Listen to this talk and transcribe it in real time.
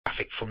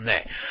traffic from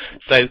there.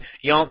 So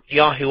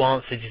Yahoo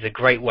Answers is a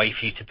great way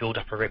for you to build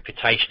up a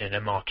reputation in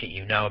a market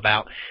you know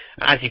about.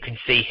 As you can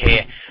see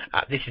here,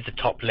 this is the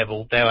top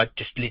level. There are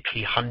just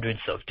literally hundreds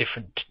of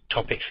different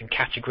topics and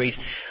categories.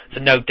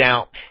 So no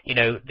doubt,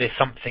 there's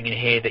something in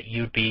here that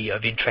you'd be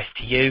of interest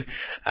to you,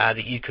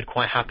 that you could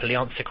quite happily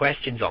answer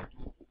questions on.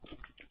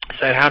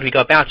 So how do we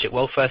go about it?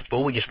 Well, first of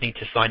all, we just need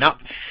to sign up.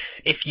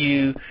 If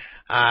you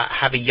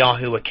have a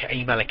Yahoo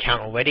email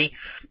account already,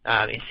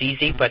 it's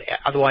easy, but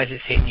otherwise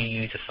it's hitting new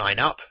user sign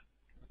up.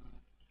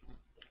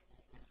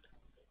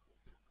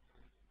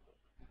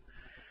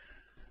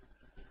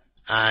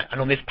 And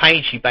on this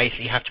page, you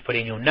basically have to put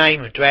in your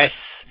name, address,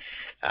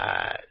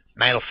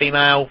 male or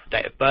female,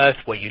 date of birth,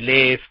 where you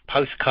live,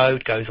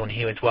 postcode goes on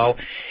here as well.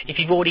 If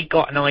you've already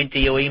got an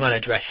ID or email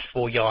address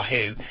for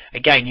Yahoo,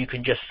 again, you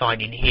can just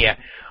sign in here.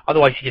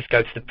 Otherwise, you just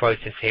go to the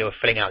process here of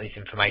filling out this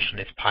information on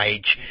this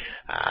page,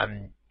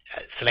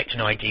 select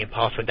an ID and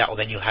password.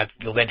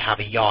 You'll then have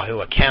a Yahoo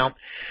account.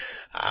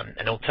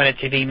 An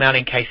alternative email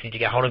in case you need to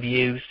get hold of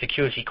you,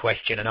 security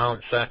question and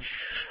answer.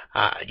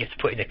 You have to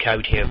put in the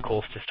code here, of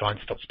course, to try and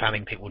stop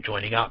spamming people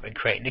joining up and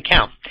create an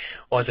account.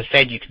 Or as I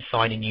said, you can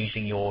sign in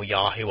using your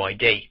Yahoo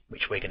ID,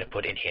 which we're going to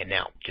put in here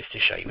now, just to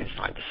show you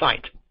inside the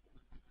site.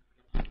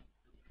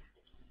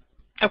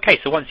 Okay,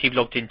 so once you've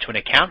logged into an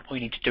account, all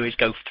you need to do is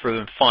go through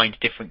and find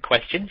different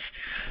questions.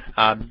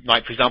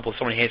 Like, for example,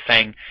 someone here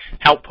saying,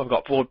 help, I've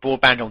got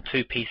broadband on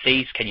 2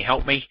 PCs, can you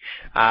help me?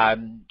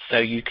 So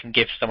you can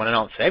give someone an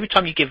answer. Every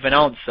time you give an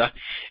answer,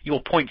 your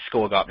points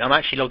score go up. Now, I'm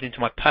actually logged into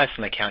my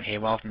personal account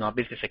here rather than our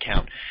business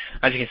account.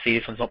 As you can see,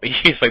 this one's not being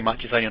used very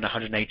much. It's only on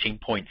 118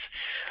 points.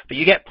 But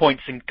you get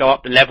points and go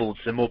up the levels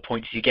the more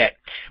points you get,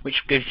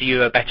 which gives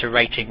you a better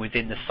rating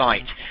within the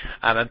site.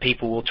 And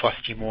people will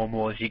trust you more and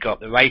more as you go up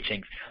the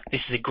ratings.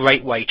 This is a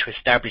great way to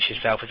establish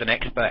yourself as an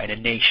expert in a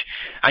niche,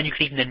 and you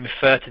can even then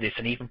refer to this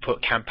and even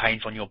put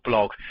campaigns on your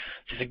blog.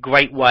 So it's a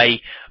great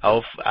way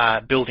of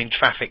building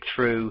traffic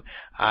through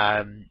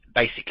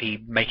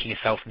basically making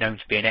yourself known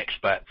to be an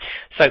expert.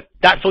 So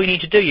that's all you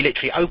need to do. You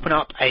literally open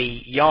up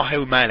a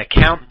Yahoo Mail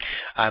account,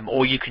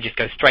 or you can just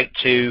go straight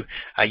to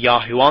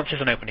Yahoo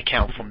Answers and open an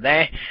account from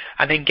there,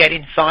 and then get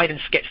inside and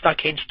get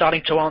stuck in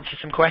starting to answer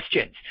some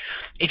questions.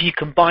 If you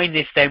combine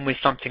this then with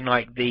something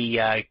like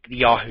the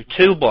Yahoo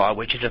Toolbar,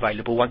 which is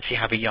available once you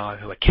have a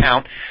Yahoo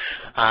account,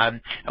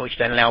 which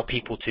then allow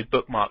people to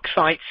bookmark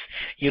sites,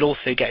 you'll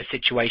also get a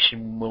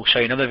situation, we'll show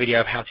you another video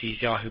of how to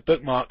use Yahoo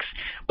bookmarks,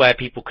 where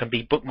people can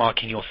be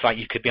bookmarking your site.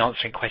 You could be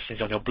answering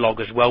questions on your blog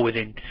as well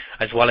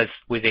as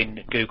within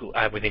Google,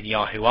 within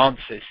Yahoo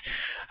Answers.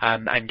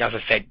 And as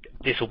I said,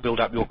 this will build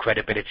up your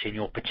credibility in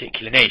your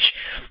particular niche.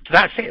 So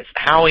that's it. It's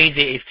how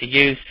easy it is to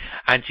use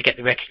and to get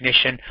the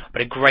recognition,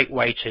 but a great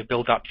way to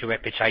build up your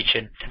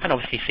reputation and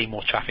obviously see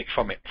more traffic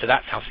from it. So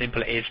that's how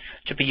simple it is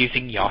to be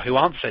using Yahoo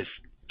Answers.